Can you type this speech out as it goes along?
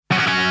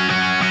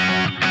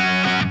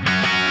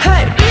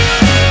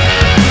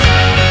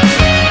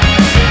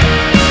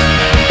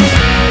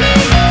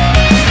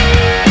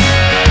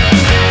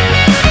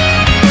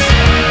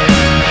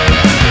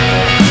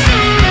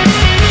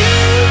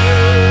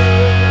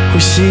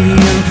Was she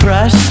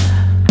impressed?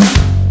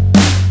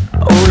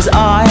 Or was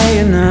I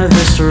a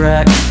nervous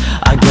wreck?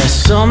 I guess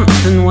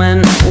something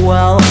went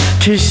well,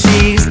 'cause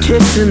she's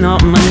kissing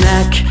up my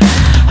neck.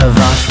 Have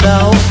I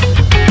felt,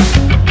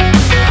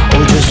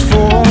 or just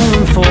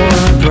fallen for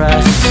her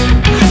breasts?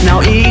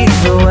 Now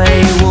either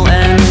way we'll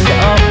end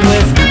up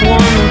with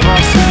one of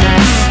us a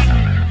mess.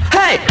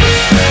 Hey!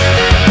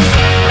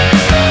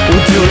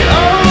 We'll do it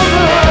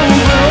over,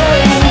 over,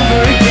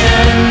 over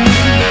again.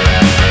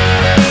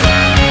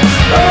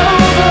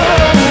 Over,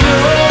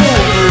 over,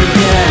 over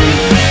again.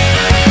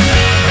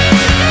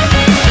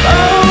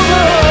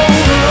 Over,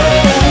 over,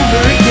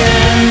 over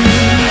again.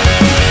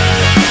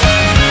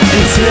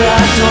 Until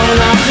I don't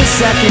have to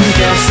second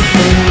guess a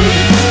thing.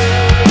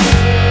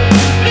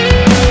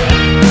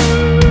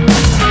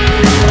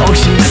 Oh,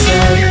 she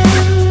said,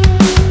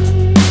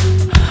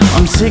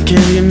 I'm sick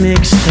of your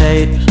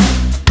mixtape.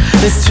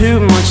 There's too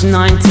much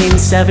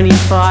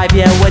 1975.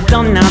 Yeah, we're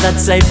done now,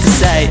 that's safe to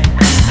say.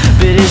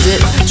 But is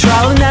it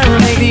trial and error?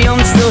 Maybe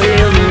I'm still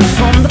healing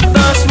from the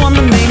first one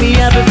that made me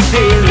ever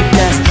feel a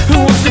guess. Who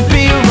wants to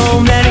be a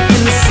romantic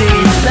in the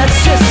city?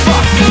 Let's just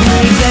fucking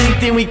lose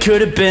anything we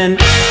could have been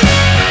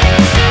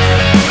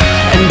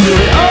and do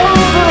it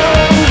over,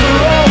 over,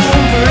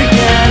 over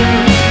again.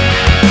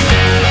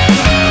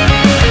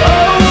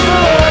 Over,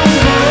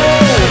 over,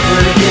 over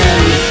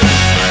again.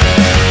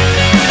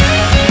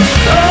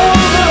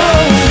 Over,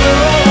 over,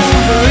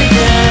 over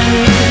again.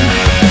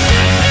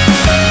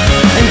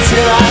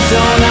 Until I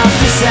don't have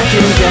to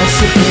second guess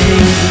a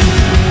thing.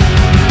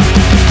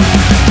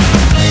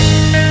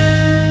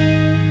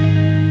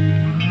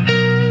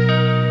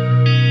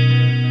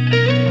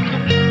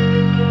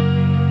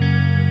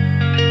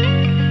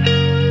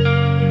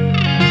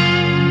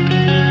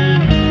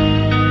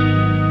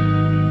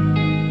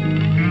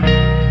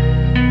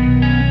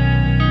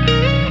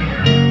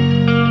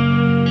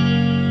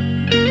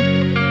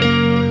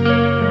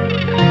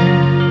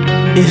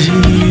 Is it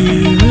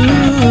you?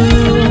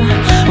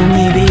 Or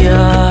maybe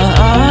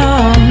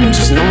I'm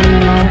just not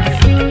enough.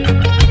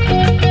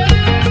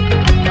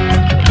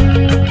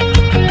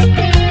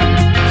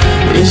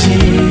 Is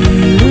it you?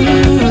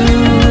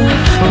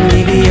 Or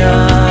maybe I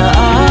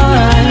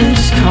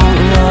just can't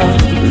love.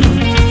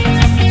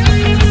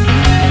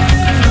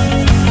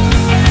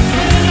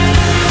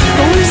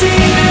 Or is it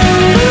you?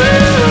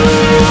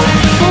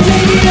 Or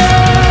maybe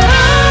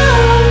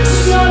I'm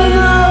just not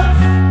enough.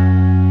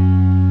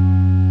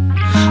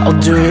 I'll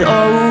do it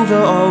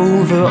over,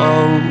 over,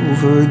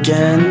 over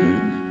again.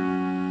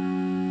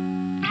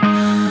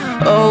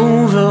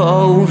 Over,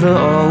 over,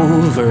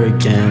 over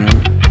again.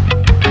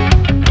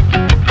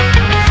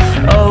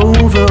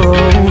 Over,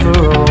 over,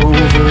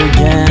 over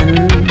again.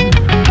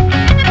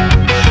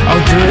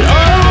 I'll do it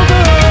over,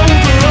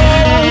 over,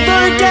 over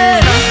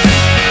again.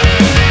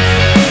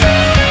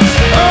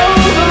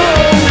 Over,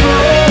 over,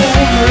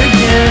 over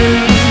again.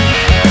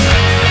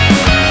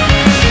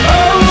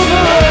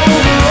 Over,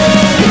 over,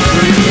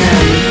 over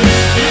again.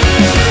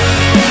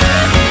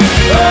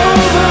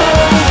 Over,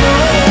 over,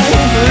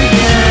 over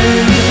again.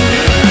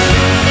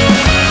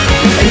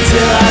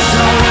 Until I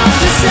don't have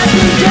to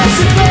second guess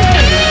a thing.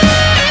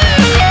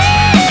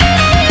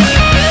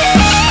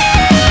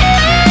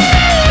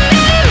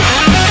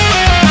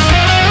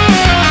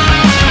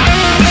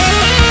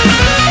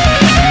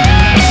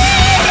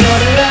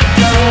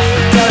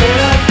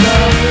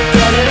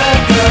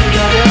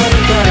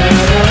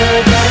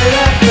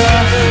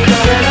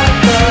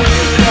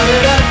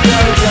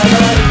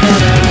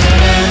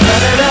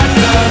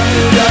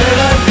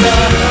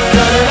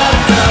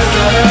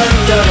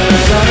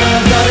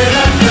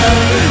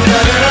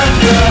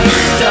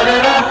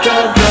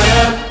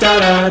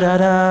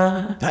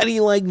 How do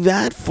you like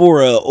that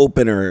for a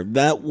opener?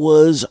 That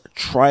was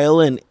Trial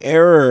and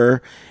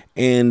Error,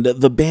 and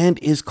the band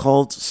is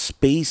called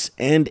Space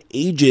and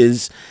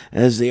Ages,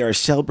 as they are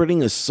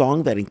celebrating a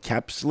song that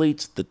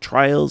encapsulates the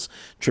trials,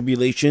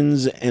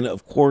 tribulations, and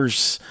of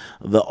course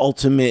the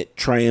ultimate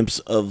triumphs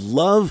of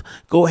love.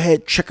 Go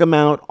ahead, check them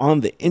out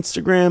on the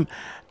Instagram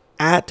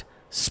at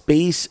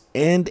Space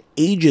and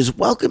Ages.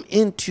 Welcome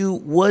into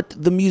What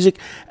the Music,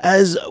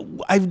 as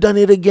I've done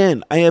it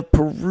again. I have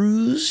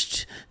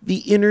perused the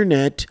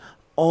internet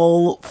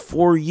all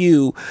for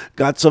you.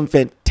 Got some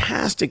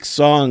fantastic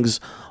songs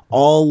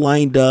all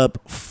lined up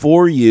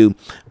for you,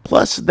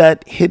 plus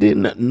that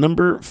hidden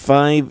number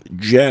 5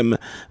 gem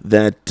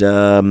that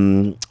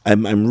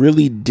I'm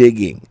really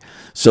digging.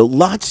 So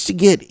lots to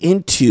get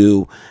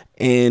into.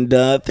 And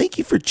thank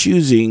you for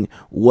choosing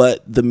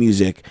What the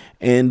Music.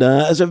 And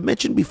as I've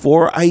mentioned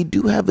before, I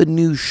do have a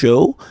new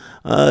show.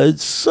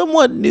 It's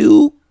somewhat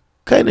new,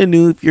 kind of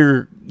new if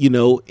you're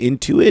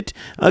into it,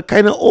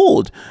 kind of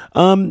old.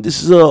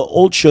 This is an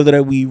old show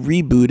that we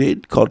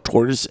rebooted called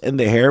Tortoise and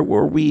the Hare,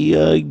 where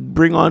we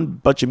bring on a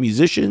bunch of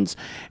musicians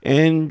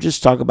and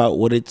just talk about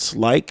what it's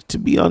like to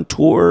be on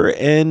tour,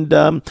 and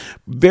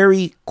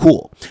very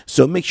cool.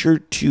 So make sure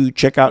to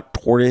check out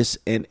Tortoise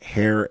and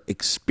Hare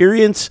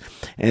Experience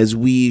as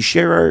we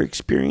share our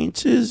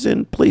experiences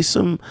and play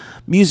some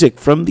music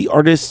from the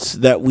artists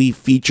that we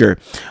feature.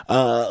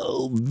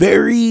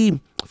 Very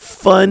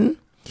fun,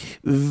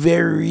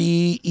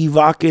 very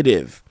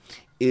evocative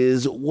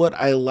is what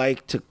I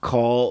like to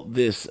call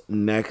this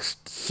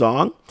next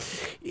song.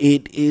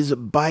 It is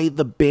by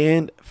the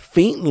band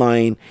Faint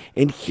Line,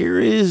 and here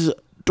is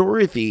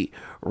Dorothy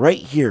right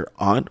here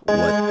on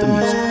What the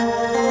Music.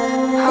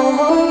 I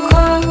woke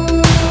up,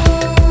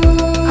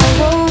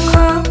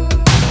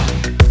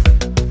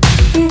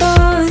 and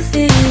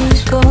Dorothy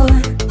was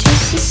gone.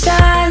 Just as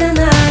silent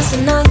as the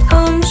night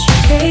comes, she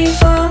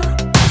gave up,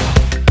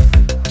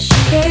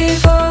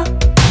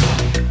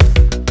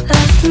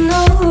 left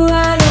no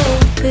right on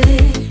the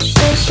pitch.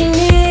 Said she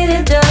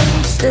needed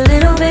just a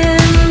little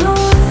bit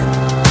more.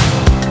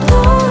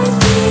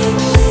 Dorothy,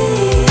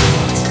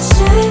 please,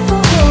 stay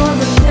for more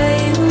than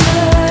payment.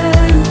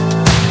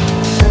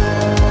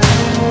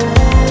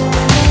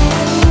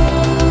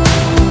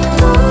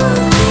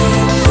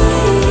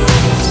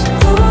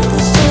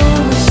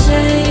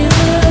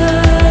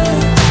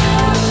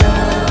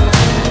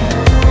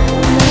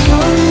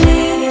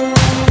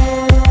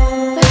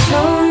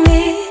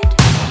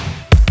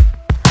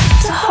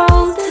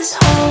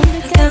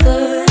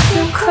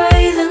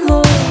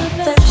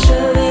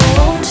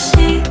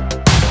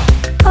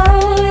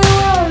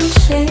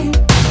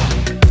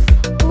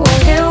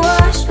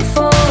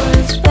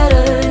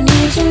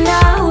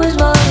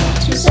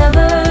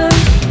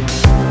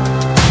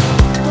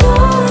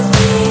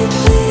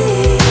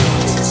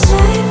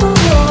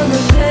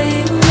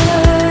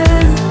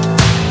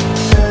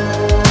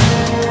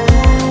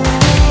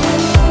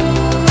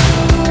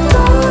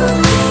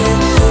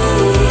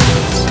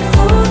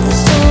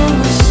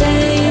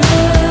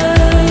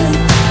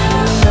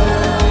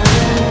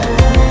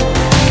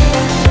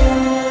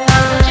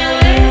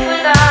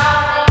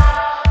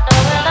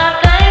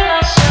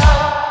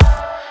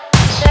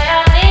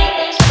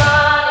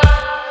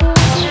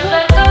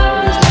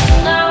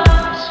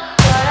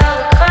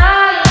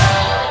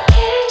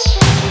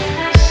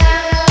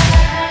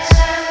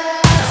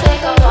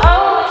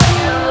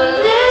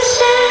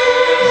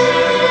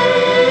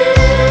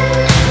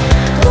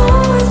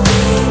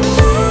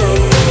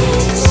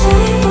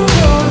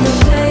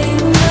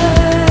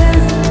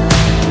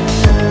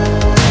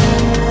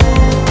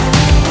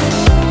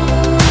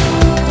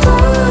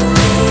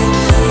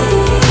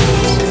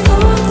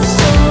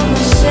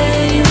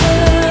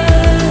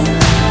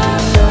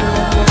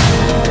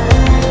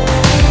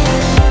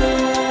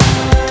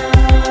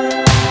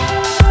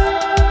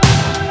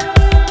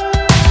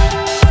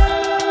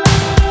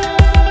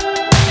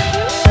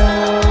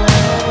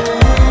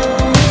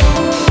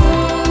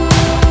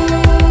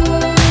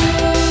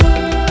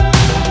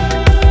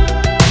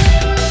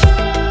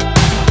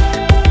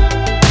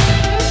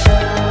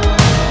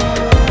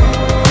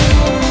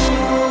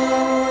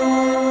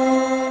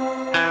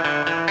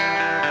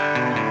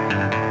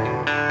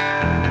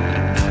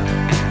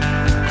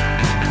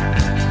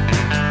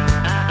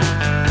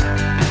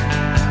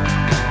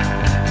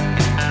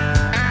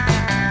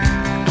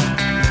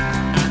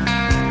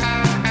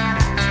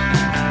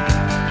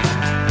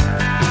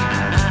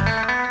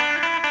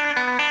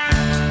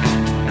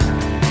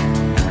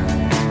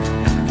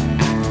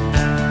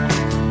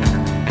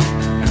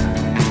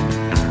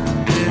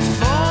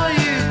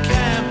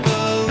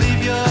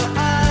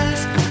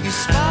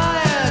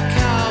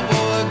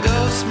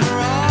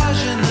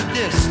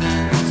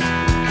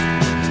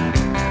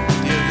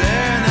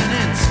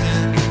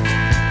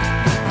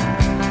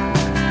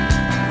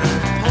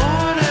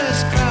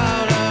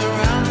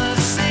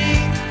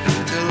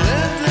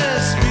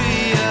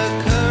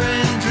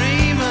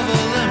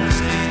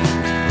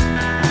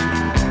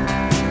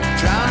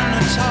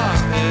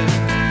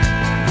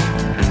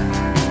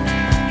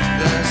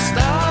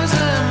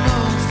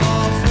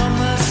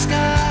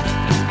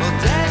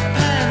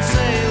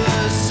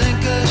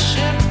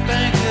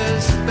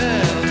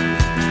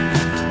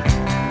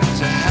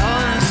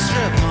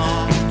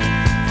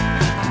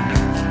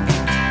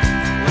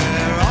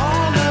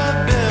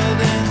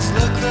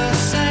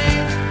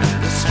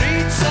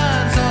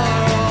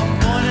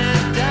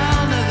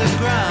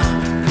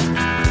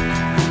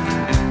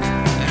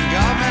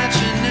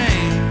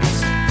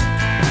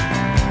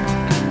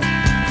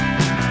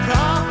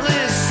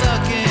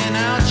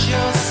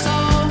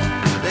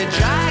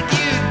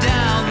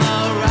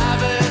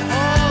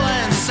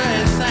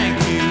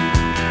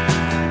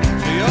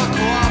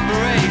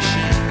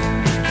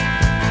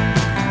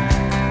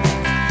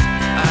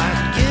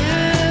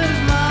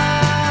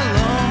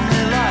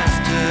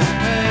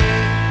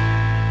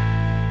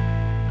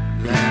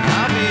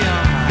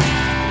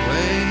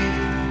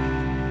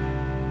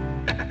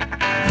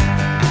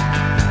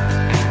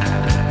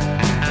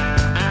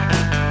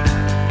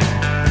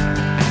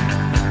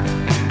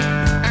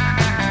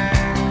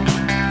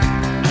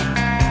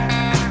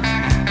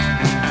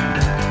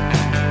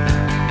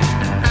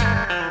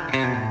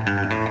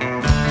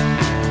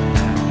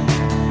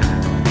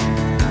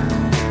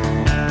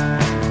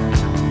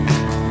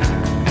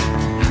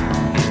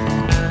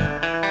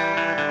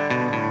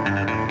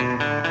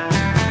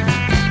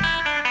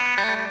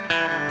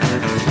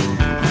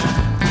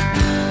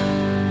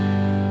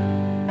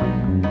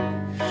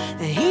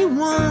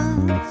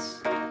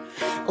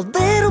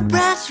 little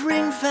brass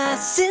ring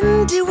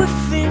fastened to her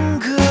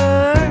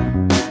finger.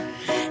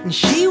 And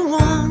she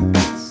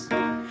wants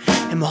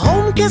him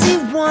home 'cause he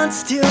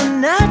wants to,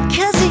 not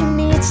 'cause he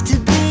needs to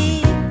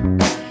be.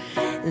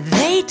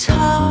 They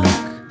talk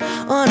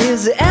on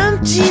his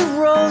empty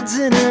roads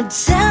and her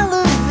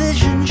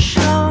television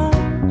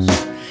shows.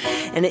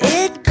 And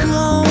it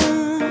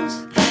goes,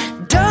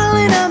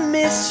 darling, I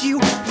miss you.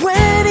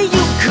 When are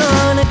you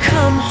gonna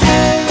come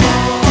home?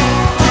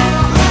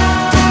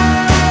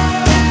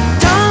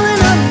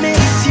 Darling, I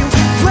miss you.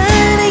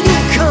 When are you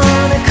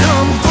gonna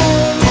come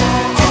home?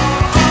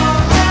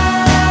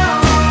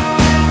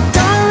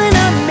 Darling,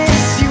 I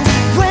miss you.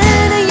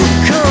 When are you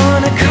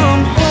gonna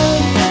come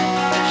home?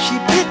 She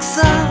picks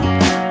up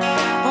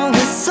all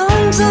the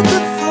songs on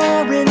the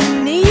floor and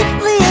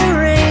neatly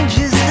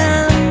arranges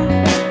them.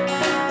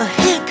 A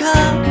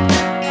hiccup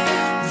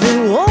that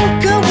won't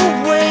go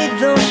away,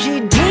 though she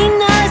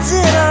denies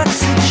it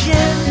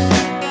oxygen.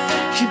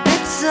 She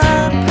picks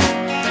up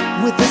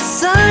with a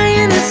sigh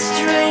and a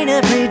strain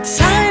every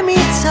time he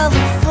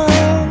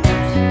telephones.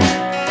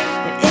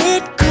 And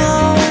it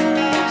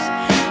goes,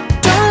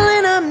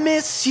 darling, I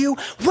miss you.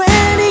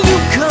 When are you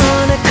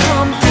gonna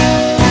come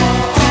home?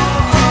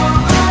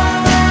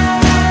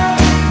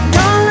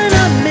 Darling,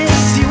 I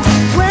miss you.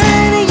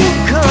 When are you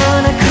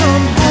gonna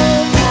come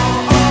home?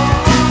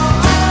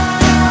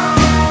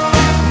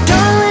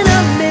 Darling,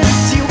 I miss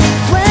you.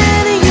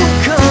 When are you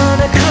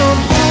gonna come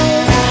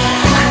home?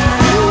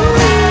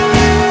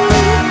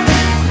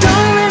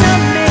 Darling, I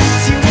miss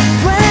you.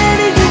 When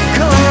are you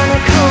gonna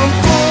come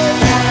home?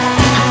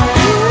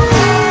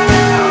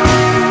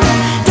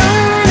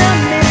 Darling, I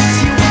miss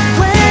you.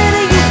 When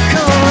are you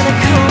gonna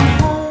come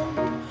home?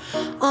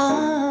 Oh,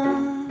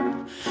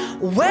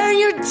 where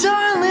your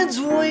darling's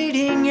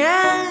waiting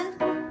at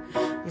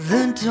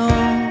the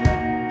door.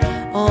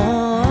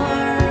 Oh,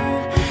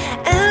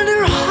 and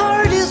her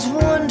heart is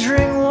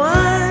wondering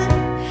what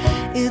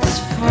it's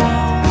for.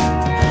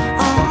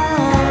 Oh,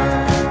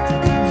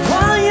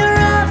 while you're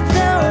out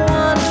there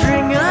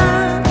wandering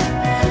up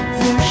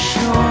the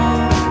shore.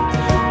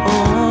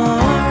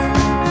 Oh,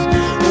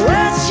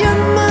 where's your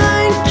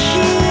mind,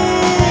 kid?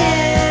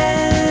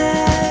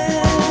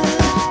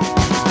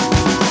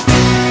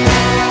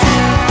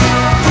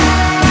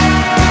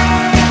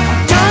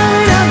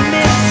 Darling, I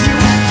miss you.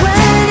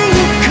 When are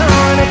you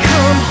gonna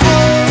come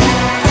home?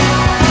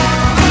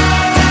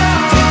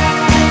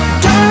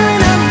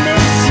 Darling, I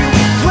miss you.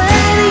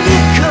 When are you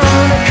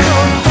gonna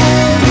come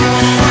home?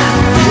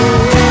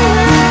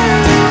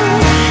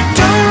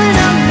 Darling,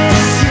 I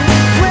miss you.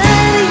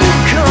 When are you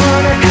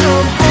gonna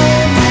come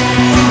home?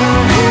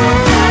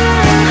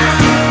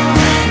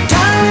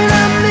 Darling,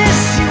 I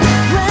miss you.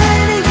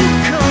 When are you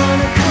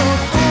gonna come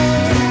home?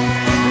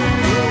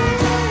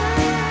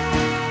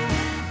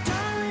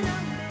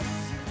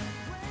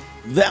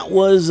 That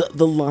was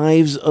The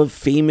Lives of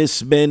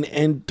Famous Men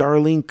and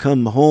Darling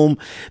Come Home.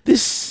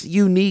 This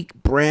unique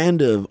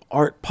brand of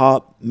art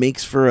pop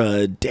makes for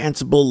a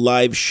danceable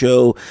live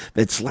show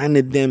that's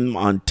landed them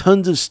on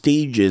tons of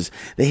stages.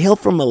 They hail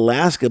from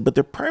Alaska, but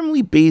they're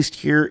primarily based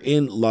here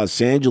in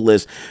Los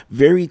Angeles.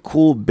 Very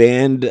cool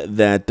band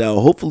that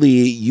hopefully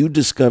you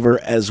discover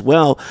as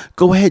well.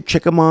 Go ahead,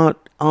 check them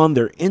out on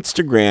their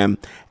Instagram.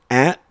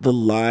 At The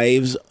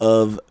Lives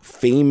of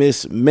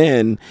Famous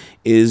Men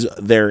is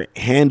their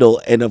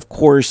handle. And of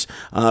course,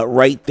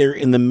 right there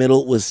in the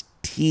middle was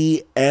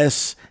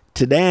T.S.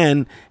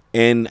 Tadan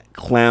and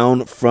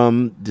Clown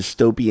from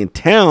Dystopian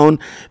Town.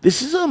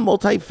 This is a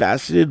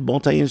multifaceted,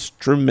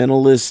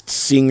 multi-instrumentalist,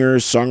 singer,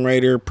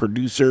 songwriter,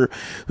 producer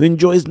who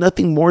enjoys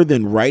nothing more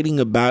than writing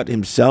about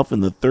himself in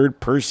the third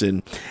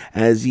person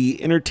as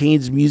he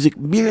entertains music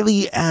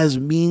merely as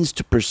means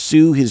to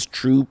pursue his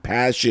true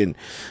passion.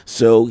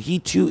 So he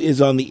too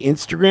is on the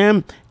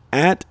Instagram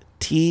at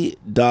t.s.tadan.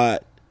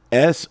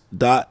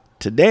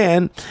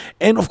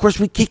 And of course,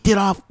 we kicked it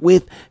off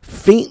with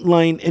Faint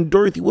Line and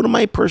Dorothy, one of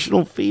my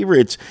personal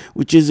favorites,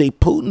 which is a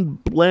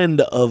potent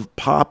blend of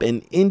pop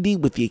and indie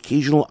with the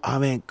occasional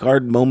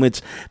avant-garde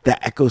moments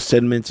that echo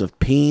sentiments of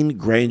pain,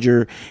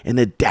 grandeur, and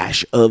a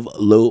dash of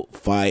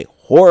lo-fi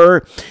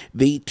horror.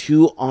 They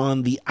too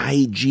on the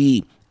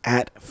IG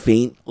at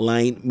Faint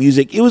Line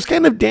Music. It was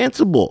kind of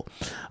danceable,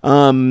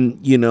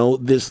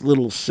 this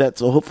little set.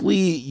 So hopefully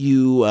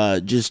you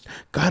just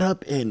got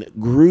up and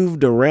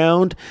grooved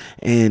around,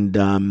 and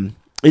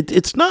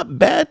it's not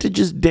bad to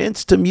just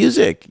dance to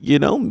music.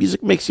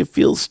 Music makes you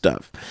feel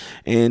stuff,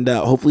 and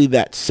hopefully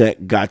that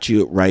set got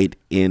you right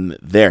in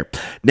there.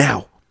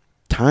 Now,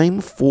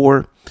 time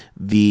for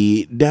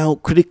the now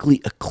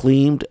critically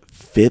acclaimed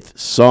fifth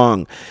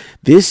song.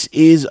 This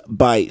is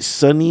by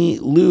Sunny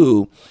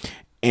Liu,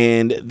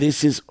 and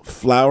this is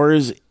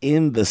Flowers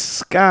in the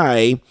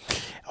Sky.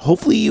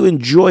 Hopefully you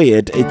enjoy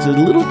it. It's a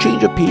little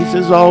change of pace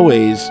as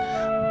always,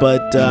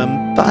 but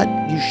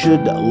thought you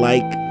should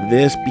like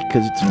this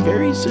because it's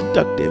very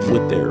seductive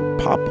with their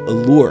pop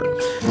allure.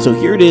 So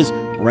here it is,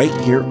 right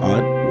here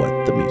on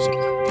What the Music.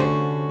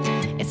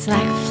 It's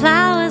like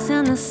flowers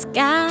in the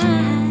sky,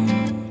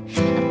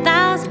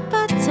 1,000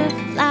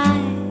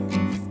 butterflies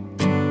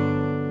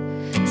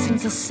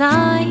Since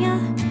I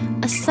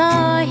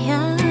saw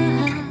ya,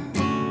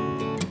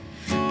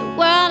 the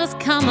world has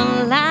come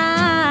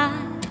alive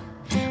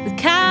with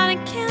cotton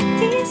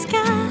candy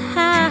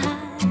skies.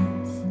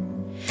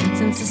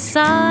 Since I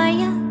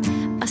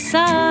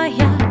saw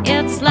ya,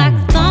 it's like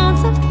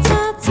thorns of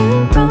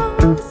tattoo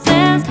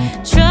roses,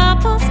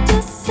 troubles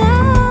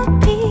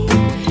disappear.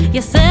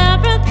 Yes,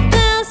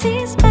 everything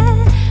seems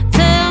better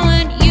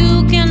when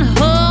you can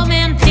hold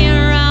me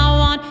near. I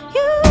want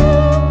you.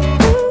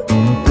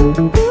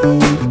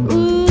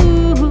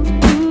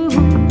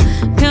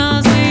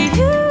 Cause with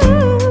you,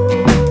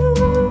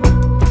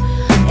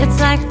 it's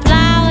like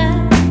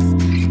flowers,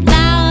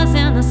 flowers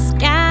in the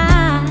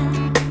sky.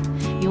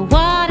 Your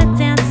water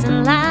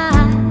dancing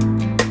light,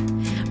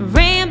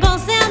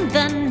 rainbows in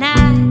the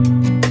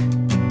night.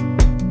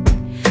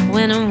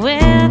 When I'm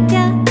with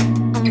ya,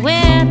 I'm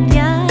with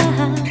ya.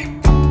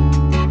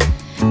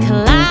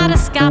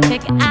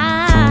 Kaleidoscopic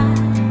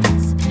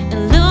eyes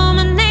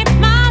illuminate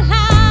my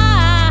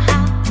life.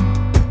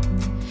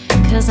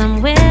 Cause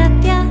I'm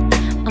with ya,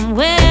 I'm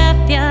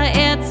with ya.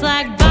 It's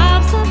like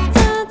bulbs of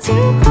time to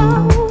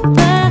cold,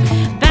 but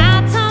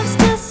bad times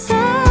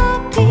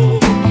disappear.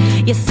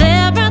 Yes,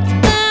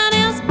 everything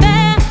is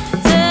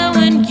better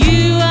when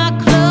you are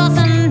close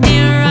and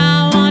near.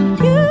 I want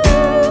you.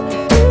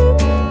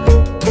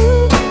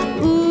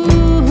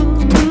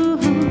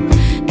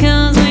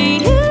 Cause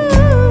with you,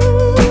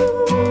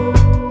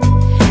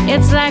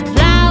 it's like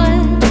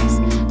flowers,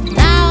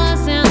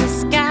 flowers in the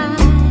sky.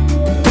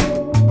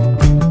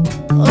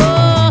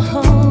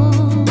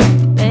 Oh,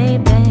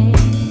 baby,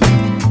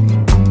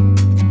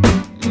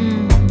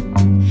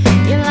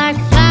 you're like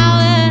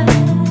flowers.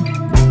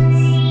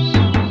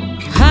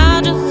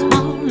 I just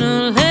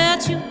wanna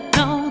let you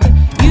know that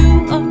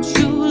you are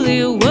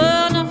truly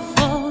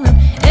wonderful and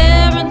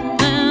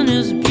everything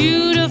is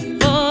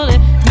beautiful.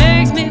 It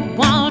makes me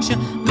want you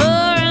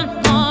more and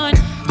more.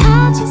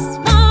 I just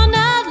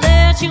wanna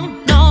let you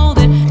know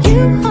that you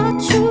are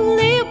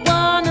truly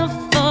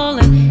wonderful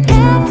and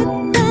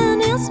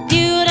everything is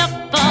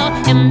beautiful.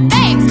 It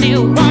makes me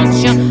want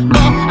you more. I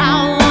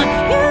want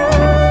you.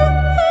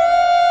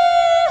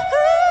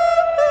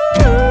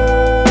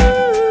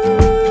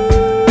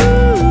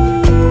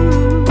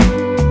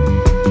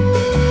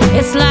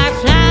 It's like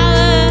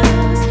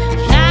flowers,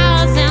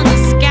 flowers in the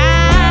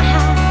sky.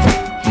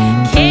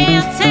 Can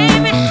you take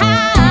me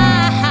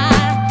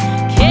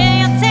high? Can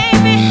you take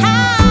me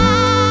high?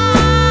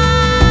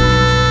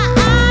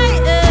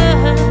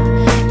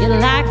 You're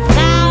like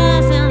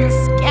flowers in the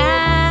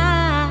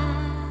sky.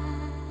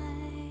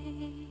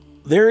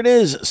 There it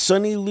is,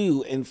 Sunny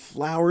Lou and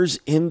Flowers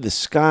in the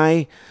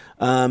Sky.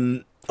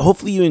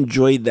 Hopefully you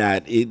enjoyed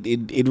that.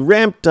 It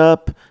ramped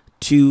up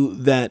to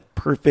that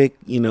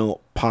perfect,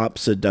 pop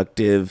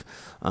seductive,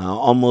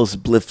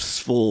 almost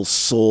blissful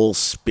soul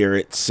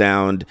spirit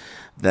sound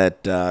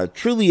that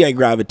truly I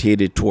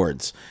gravitated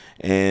towards.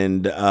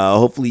 And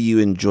hopefully you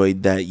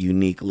enjoyed that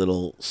unique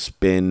little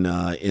spin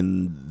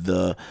in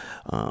the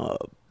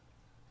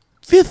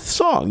fifth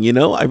song.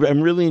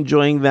 I'm really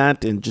enjoying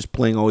that and just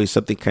playing always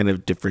something kind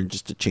of different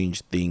just to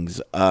change things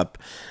up.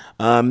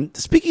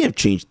 Speaking of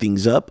change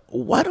things up,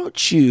 why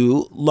don't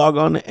you log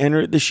on to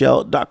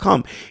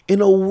entertheshell.com?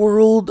 In a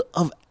world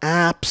of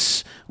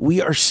apps,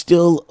 we are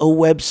still a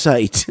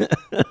website.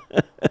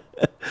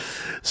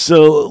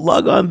 So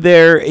log on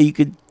there and you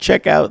can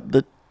check out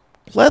the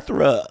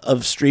plethora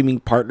of streaming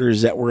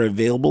partners that we're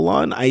available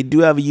on. I do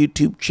have a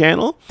YouTube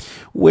channel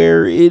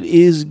where it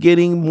is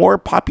getting more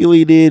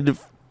populated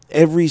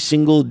every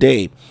single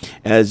day,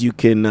 as you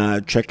can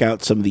check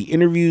out some of the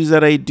interviews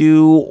that I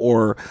do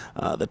or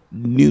the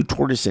new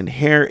Tortoise and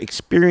Hare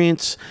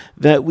experience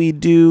that we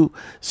do.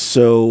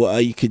 So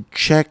you could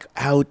check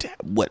out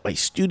what my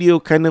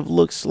studio kind of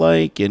looks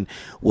like and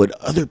what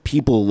other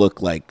people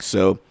look like.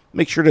 So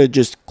make sure to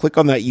just click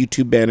on that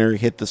YouTube banner,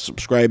 hit the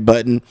subscribe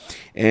button,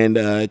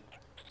 and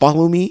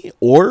follow me,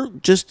 or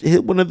just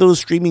hit one of those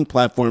streaming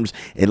platforms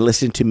and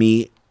listen to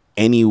me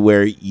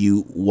anywhere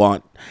you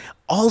want.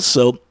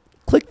 Also,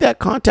 click that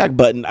contact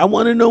button. I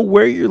want to know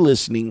where you're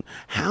listening,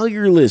 how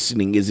you're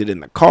listening. Is it in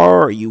the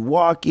car? Are you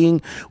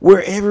walking?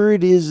 Wherever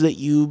it is that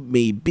you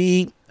may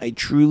be, I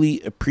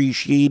truly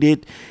appreciate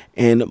it.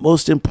 And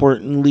most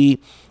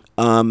importantly,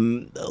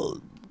 I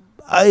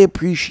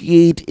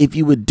appreciate if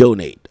you would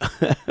donate.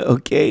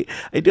 Okay?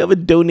 I do have a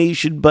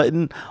donation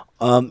button.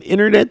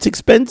 Internet's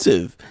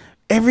expensive.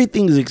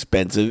 Everything's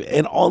expensive,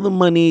 and all the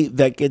money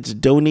that gets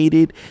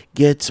donated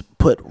gets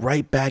put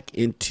right back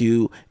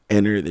into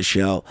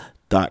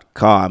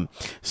entertheshell.com.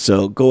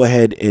 So go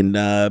ahead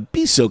and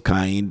be so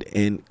kind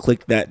and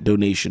click that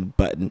donation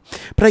button.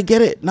 But I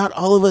get it. Not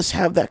all of us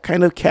have that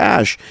kind of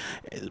cash.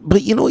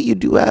 But you know what you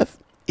do have?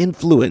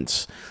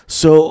 Influence.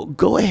 So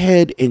go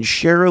ahead and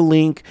share a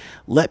link.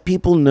 Let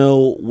people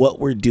know what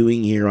we're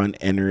doing here on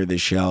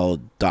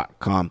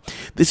entertheshell.com.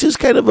 This is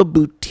kind of a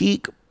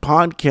boutique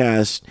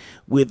podcast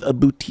with a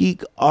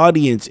boutique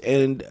audience,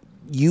 and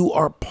you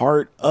are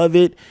part of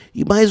it,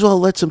 you might as well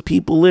let some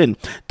people in.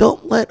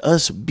 Don't let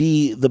us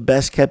be the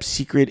best kept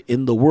secret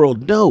in the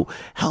world. No,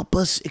 help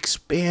us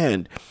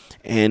expand.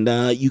 And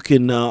you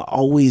can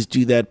always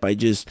do that by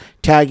just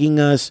tagging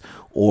us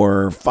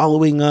or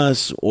following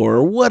us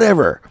or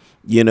whatever.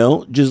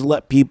 Just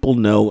let people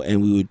know,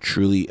 and we would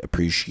truly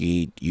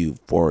appreciate you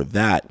for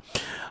that.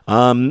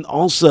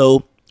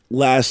 Also,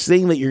 last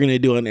thing that you're going to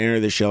do on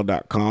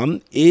entertheshell.com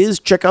is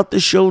check out the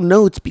show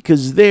notes,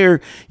 because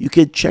there you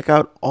can check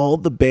out all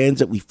the bands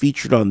that we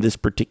featured on this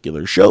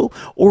particular show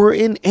or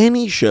in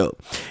any show.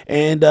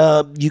 And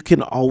you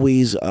can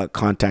always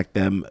contact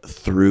them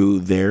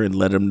through there and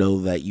let them know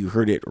that you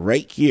heard it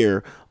right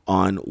here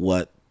on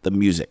What the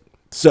Music.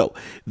 So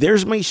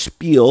there's my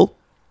spiel.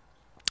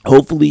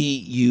 Hopefully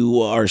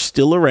you are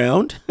still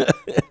around,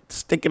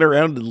 sticking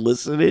around and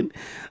listening.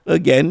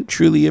 Again,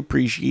 truly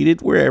appreciate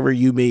it wherever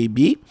you may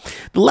be.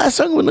 The last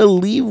song I'm going to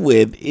leave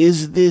with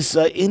is this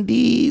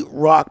indie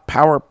rock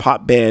power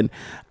pop band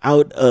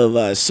out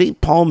of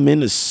St. Paul,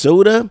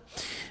 Minnesota.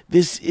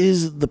 This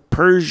is the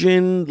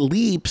Persian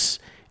Leaps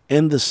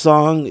and the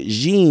song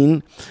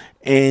Jean.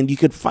 And you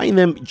can find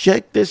them,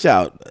 check this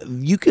out,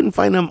 you can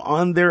find them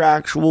on their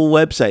actual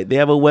website. They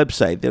have a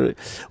website,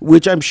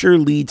 which I'm sure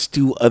leads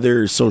to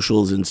other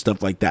socials and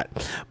stuff like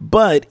that.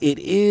 But it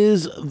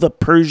is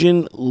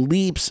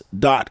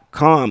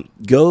thepersianleaps.com.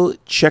 Go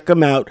check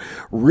them out.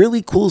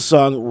 Really cool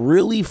song,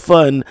 really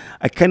fun.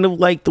 I kind of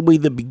like the way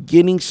the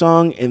beginning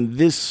song and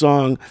this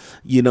song,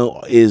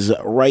 is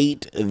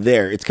right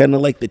there. It's kind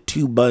of like the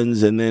two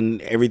buns and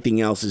then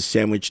everything else is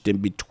sandwiched in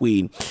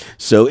between.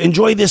 So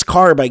enjoy this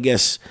carb, I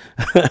guess.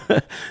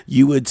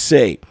 You would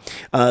say.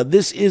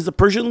 This is the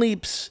Persian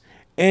Leaps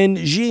and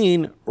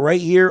Jean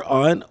right here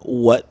on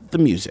What the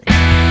Music.